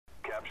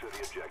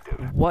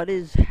What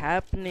is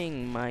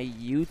happening, my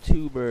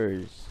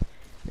YouTubers?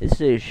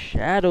 This is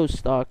Shadow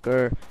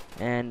Stalker,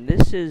 and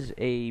this is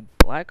a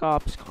Black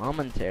Ops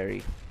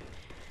commentary.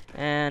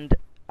 And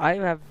I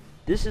have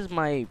this is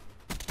my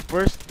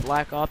first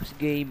Black Ops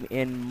game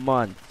in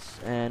months.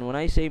 And when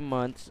I say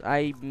months,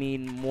 I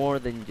mean more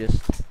than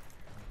just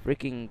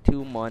freaking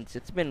 2 months.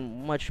 It's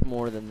been much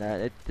more than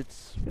that.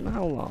 It's been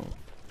how long?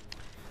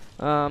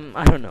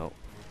 I don't know.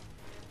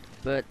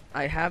 But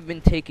I have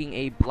been taking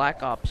a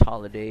Black Ops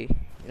holiday.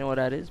 You know what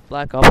that is?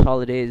 Black Ops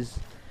holidays.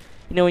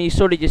 You know, when you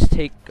sort of just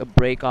take a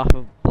break off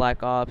of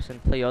Black Ops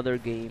and play other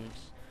games.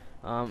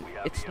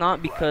 It's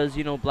not because,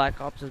 you know,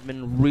 Black Ops has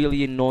been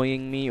really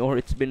annoying me or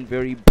it's been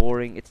very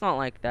boring. It's not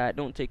like that.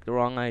 Don't take the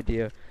wrong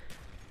idea.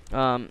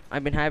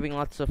 I've been having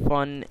lots of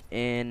fun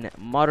in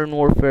Modern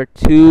Warfare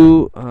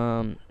 2.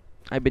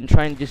 I've been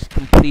trying to just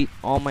complete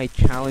all my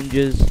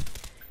challenges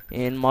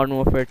in Modern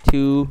Warfare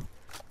 2.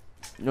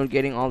 You know,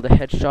 getting all the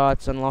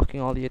headshots, unlocking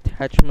all the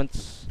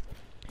attachments,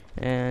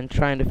 and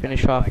trying to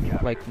finish off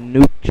like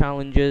nuke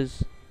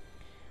challenges.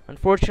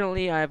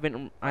 Unfortunately, I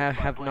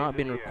have not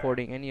been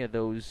recording any of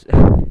those,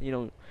 you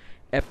know,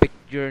 epic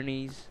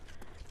journeys,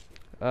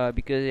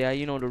 because yeah,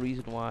 you know the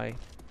reason why.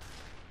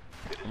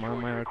 I'm on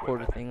my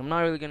recorder thing. I'm not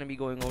really gonna be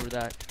going over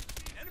that,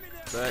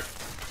 but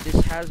this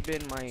has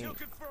been my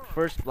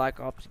first Black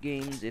Ops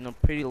games in a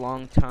pretty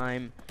long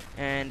time,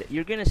 and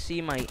you're gonna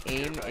see my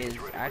aim is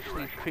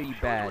actually pretty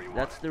bad.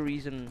 That's the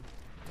reason.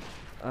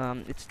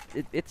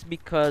 It's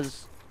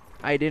because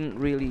I didn't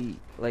really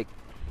like,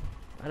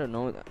 I don't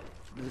know,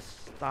 the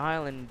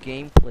style and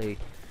gameplay,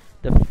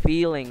 the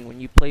feeling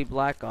when you play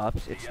Black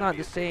Ops. It's not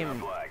the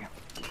same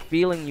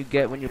feeling you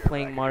get when you're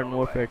playing Modern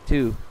Warfare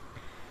 2.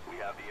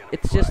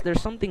 It's just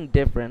there's something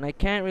different. I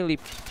can't really,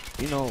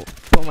 you know,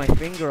 put my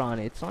finger on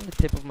it. It's on the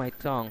tip of my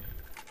tongue.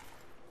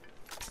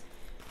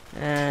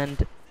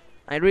 And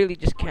I really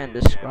just can't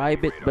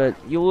describe it, but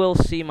you will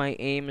see my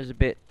aim is a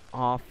bit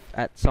off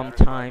at some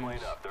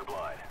times.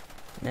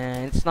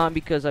 And it's not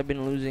because I've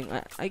been losing.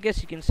 I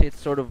guess you can say it's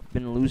sort of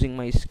been losing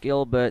my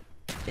skill, but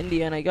in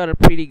the end I got a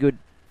pretty good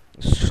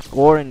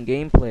score in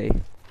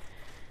gameplay.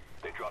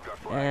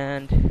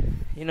 And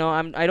you know,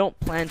 I don't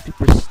plan to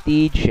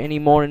prestige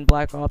anymore in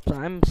Black Ops.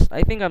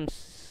 I think I'm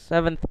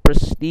 7th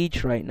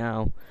prestige right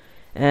now.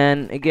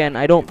 And again,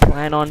 I don't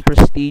plan on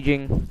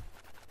prestiging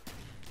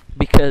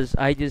because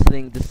I just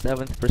think the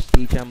 7th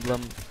prestige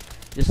emblem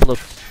just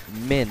looks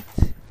mint,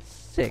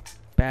 sick,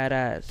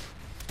 badass.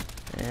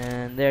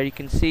 And there you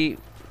can see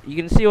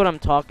what I'm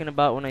talking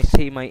about when I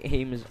say my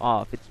aim is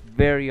off. It's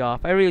very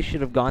off. I really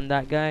should have gone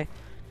that guy,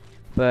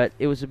 but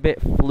it was a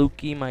bit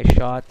fluky, my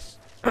shots.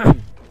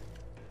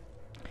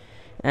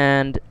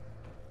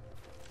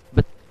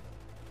 But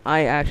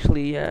I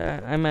actually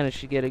I managed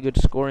to get a good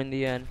score in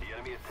the end.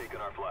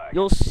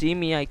 You'll see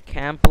me, I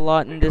camp a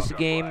lot in this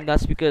game.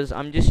 That's because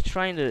I'm just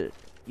trying to,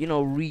 you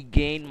know,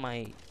 regain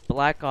my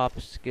Black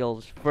Ops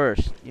skills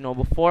first, you know,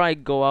 before I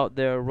go out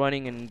there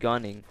running and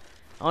gunning.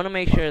 I want to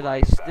make sure that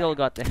I still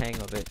got the hang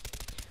of it.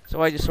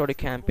 So I just sort of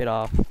camp it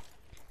off.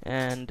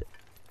 And,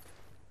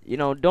 you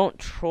know, don't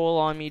troll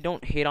on me,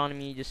 don't hate on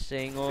me just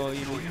saying, oh,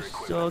 you know, you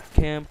suck,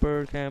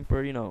 camper,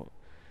 you know.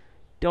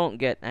 Don't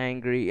get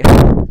angry.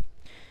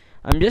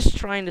 I'm just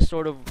trying to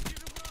sort of,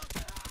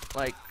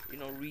 like, you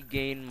know,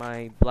 regain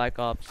my Black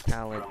Ops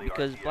talent,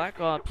 because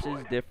Black Ops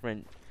is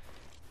different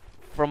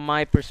from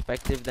my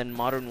perspective than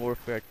Modern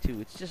Warfare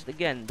 2. It's just,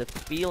 again, the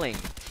feeling,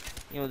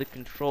 you know, the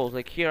controls.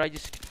 Like here,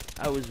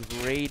 I was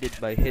raided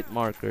by hit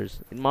markers.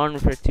 In Modern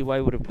Warfare 2,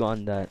 I would have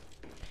gone that.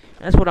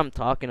 And that's what I'm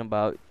talking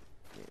about.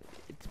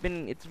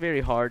 It's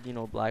very hard, you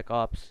know, Black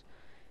Ops.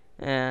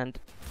 And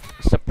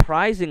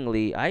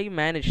surprisingly, I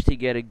managed to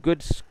get a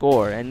good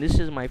score, and this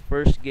is my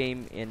first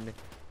game in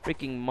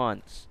freaking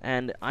months,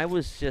 and I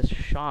was just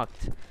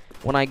shocked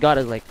when I got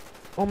it. Like,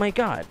 oh my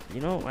god,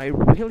 you know, I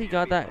really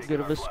got that good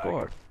of a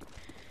score.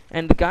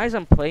 And the guys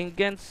I'm playing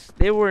against,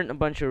 they weren't a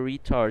bunch of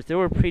retards. They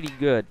were pretty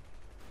good.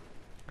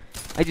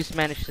 I just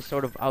managed to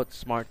sort of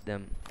outsmart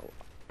them.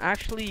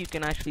 Actually, you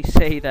can actually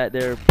say that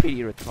they're pretty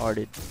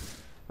retarded.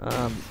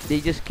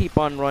 They just keep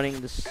on running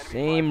the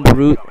same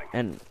route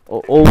and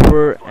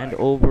over and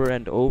over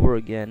and over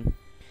again,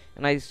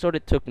 and I sort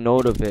of took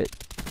note of it.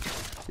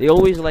 They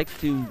always like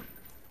to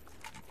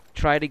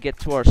try to get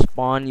to our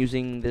spawn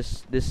using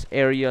this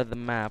area of the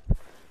map,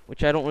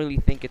 which I don't really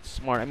think it's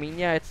smart. I mean,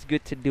 yeah, it's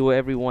good to do it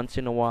every once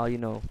in a while, you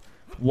know.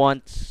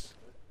 Once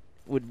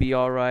would be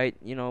alright,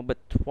 you know, but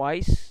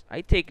twice,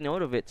 I take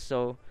note of it.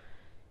 So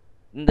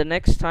the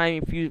next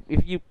time, if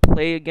you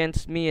play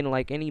against me in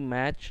like any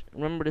match,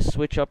 remember to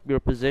switch up your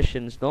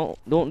positions. Don't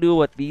do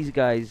what these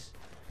guys,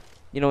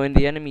 you know, in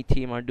the enemy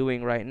team are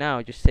doing right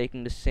now, just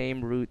taking the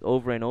same route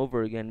over and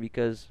over again.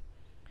 Because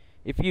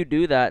if you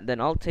do that,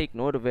 then I'll take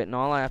note of it, and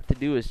all I have to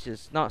do is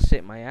just not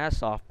sit my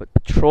ass off, but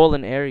patrol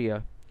an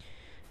area,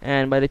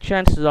 and by the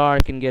chances are I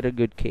can get a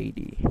good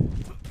KD.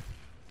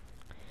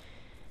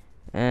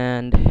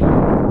 And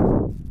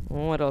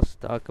what else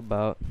to talk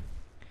about?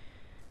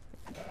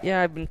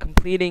 yeah, I've been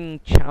completing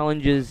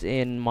challenges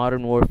in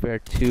Modern Warfare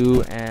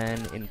 2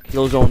 and in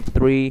Killzone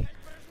 3.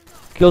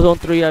 Killzone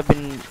 3, I've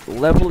been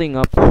leveling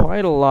up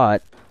quite a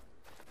lot.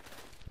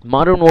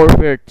 Modern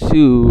Warfare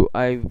 2,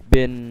 I've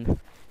been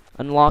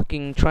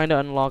trying to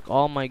unlock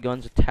all my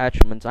guns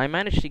attachments. I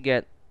managed to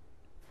get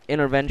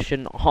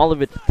Intervention, all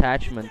of its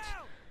attachments,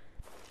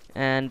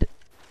 and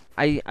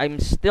I'm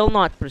still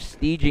not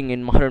prestiging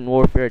in Modern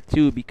Warfare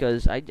 2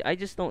 because I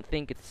just don't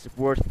think it's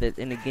worth it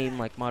in a game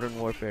like Modern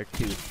Warfare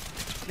 2.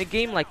 In a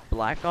game like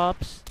Black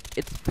Ops,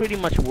 it's pretty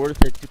much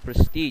worth it to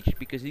prestige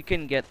because you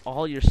can get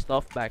all your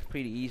stuff back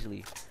pretty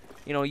easily.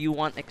 You know, you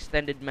want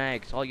extended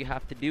mags, all you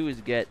have to do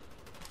is get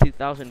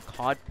 2,000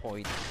 COD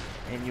points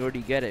and you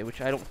already get it,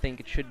 which I don't think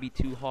it should be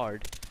too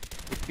hard.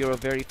 If you're a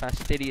very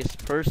fastidious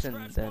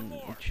person, then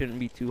it shouldn't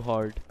be too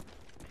hard.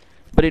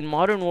 But in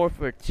Modern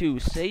Warfare 2,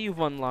 say you've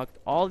unlocked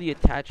all the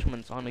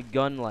attachments on a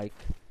gun like,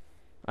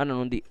 I don't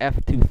know, the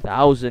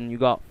F2000, you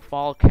got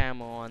fall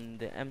camo on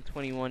the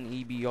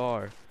M21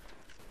 EBR,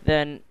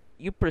 then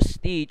you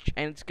prestige,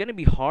 and it's gonna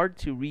be hard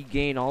to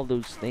regain all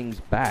those things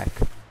back.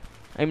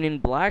 I mean, in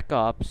Black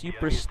Ops, you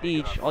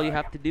prestige, all you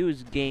have to do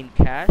is gain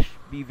cash,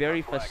 be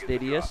very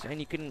fastidious,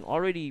 and you can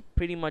already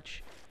pretty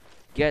much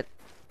get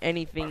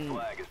anything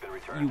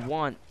you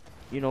want,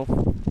 you know,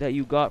 that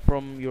you got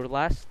from your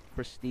last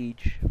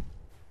prestige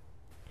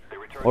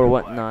or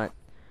whatnot.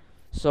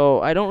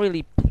 So I don't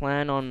really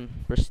plan on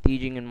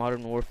prestiging in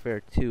Modern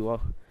Warfare 2.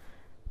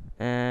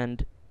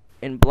 And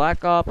in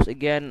Black Ops,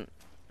 again,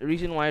 the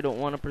reason why I don't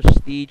want to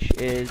prestige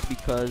is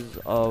because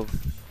of,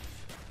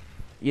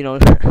 you know,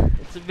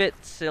 it's a bit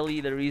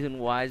silly. The reason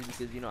why is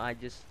because, you know, I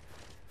just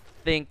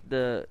think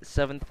the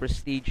 7th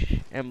prestige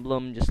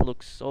emblem just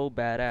looks so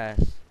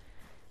badass.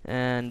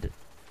 And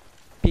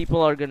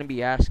people are gonna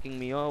be asking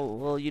me, oh,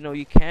 well, you know,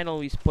 you can't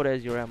always put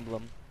as your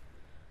emblem.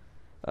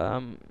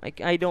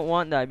 I don't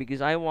want that because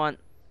I want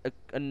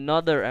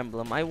another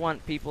emblem. I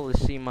want people to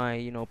see my,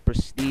 you know,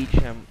 prestige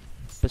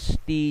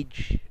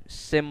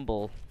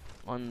symbol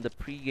on the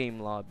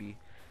pregame lobby.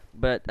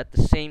 But at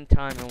the same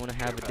time, I want to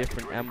have a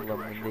different emblem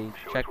when they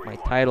check my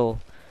title,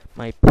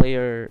 my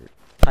player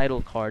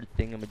title card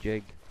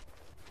thingamajig.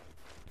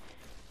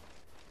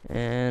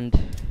 And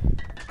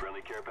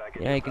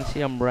yeah, you can see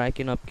I'm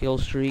racking up kill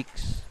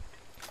streaks.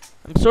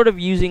 I'm sort of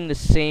using the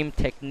same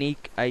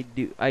technique I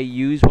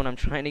use when I'm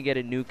trying to get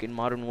a nuke in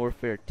Modern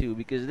Warfare 2,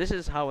 because this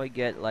is how I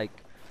get like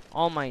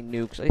all my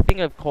nukes. I think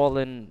I've called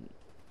in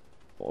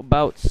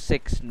about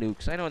 6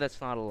 nukes. I know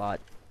that's not a lot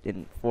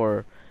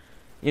for,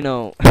 you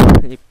know,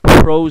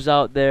 pros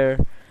out there,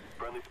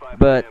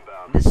 but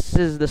this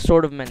is the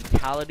sort of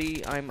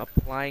mentality I'm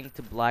applying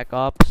to Black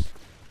Ops.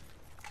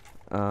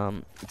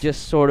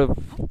 Just sort of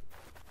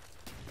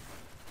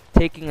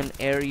taking an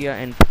area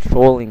and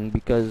patrolling,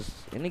 because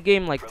in a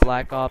game like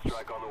Black Ops,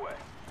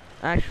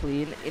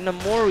 actually in a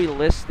more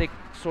realistic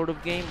sort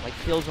of game like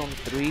Killzone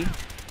 3,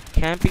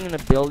 camping in a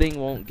building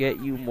won't get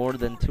you more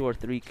than 2 or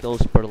 3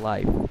 kills per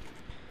life.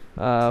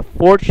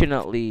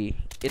 Fortunately,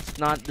 it's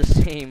not the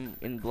same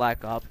in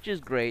Black Ops, which is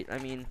great. I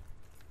mean,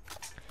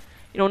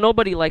 you know,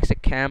 nobody likes a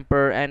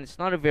camper, and it's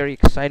not a very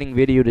exciting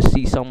video to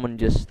see someone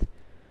just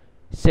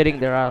sitting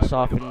their ass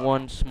off in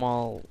one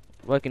small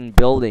fucking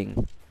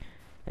building.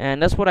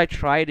 And that's what I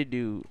try to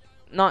do.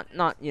 Not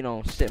you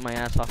know, sit my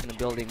ass off in a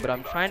building, but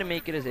I'm trying to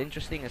make it as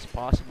interesting as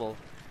possible.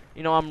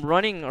 You know, I'm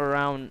running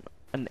around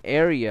an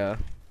area,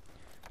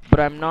 but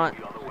I'm not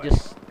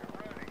just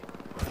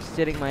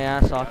sitting my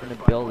ass off in a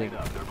building.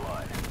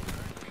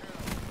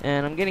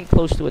 And I'm getting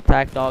close to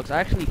attack dogs. I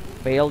actually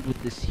failed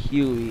with this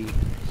Huey.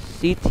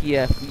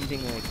 CTF using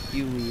a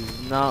Huey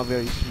is not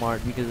very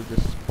smart because of the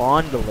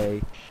spawn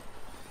delay.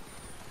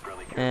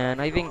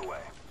 And I think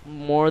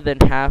more than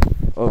half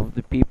of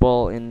the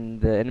people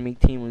in the enemy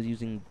team was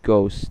using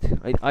Ghost.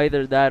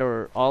 Either that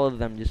or all of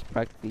them just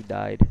practically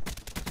died.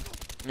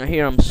 Now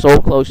here I'm so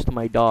close to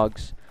my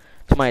dogs,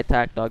 to my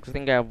attack dogs. I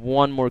think I have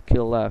one more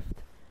kill left.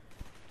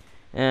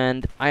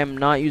 And I am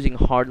not using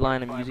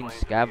hardline, I'm using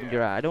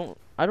scavenger. I don't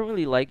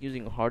really like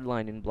using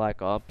hardline in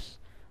Black Ops.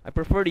 I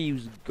prefer to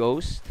use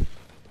Ghost.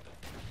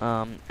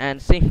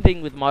 And same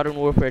thing with Modern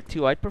Warfare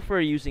 2. I'd prefer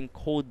using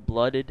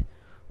cold-blooded,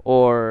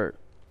 or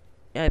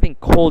yeah, I think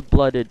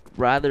cold-blooded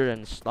rather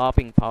than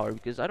stopping power,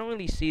 because I don't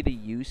really see the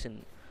use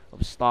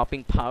of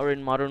stopping power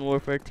in Modern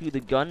Warfare 2. The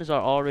guns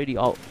are already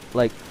all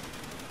like,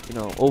 you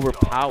know,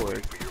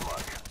 overpowered.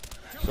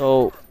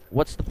 So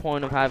what's the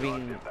point of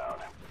having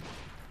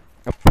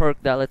a perk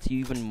that lets you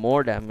even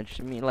more damage?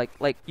 I mean,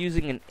 like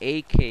using an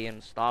AK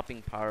and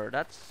stopping power.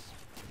 That's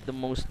the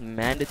most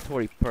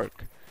mandatory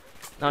perk.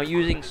 Now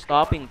using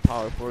stopping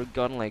power for a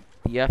gun like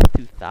the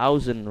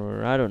F2000,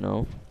 or I don't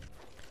know,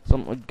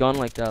 a gun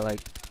like that,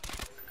 like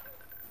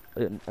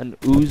an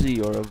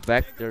Uzi or a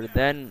Vector,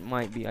 then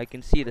might be, I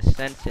can see the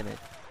sense in it.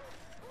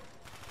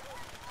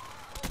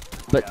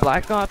 But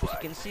Black Ops, you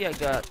can see I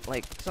got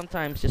like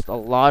sometimes just a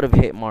lot of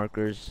hit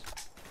markers,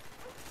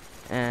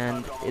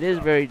 and it is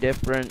very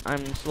different.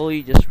 I'm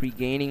slowly just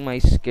regaining my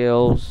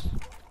skills,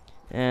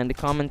 And the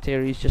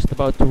commentary is just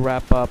about to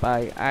wrap up.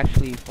 I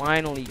actually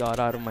finally got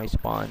out of my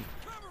spawn.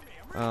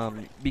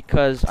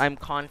 Because I'm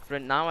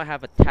confident now. I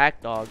have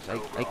attack dogs.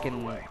 I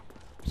can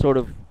sort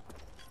of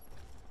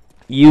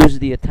use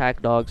the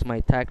attack dogs, my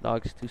attack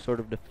dogs, to sort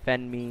of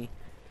defend me,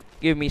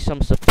 give me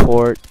some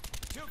support,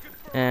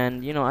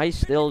 and you know, I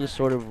still just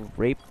sort of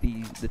rape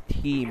the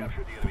team.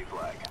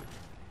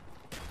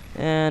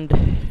 And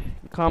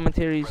the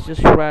commentary is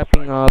just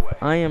wrapping up.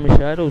 I am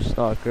Shadow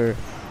Stalker,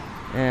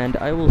 and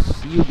I will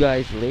see you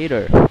guys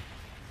later.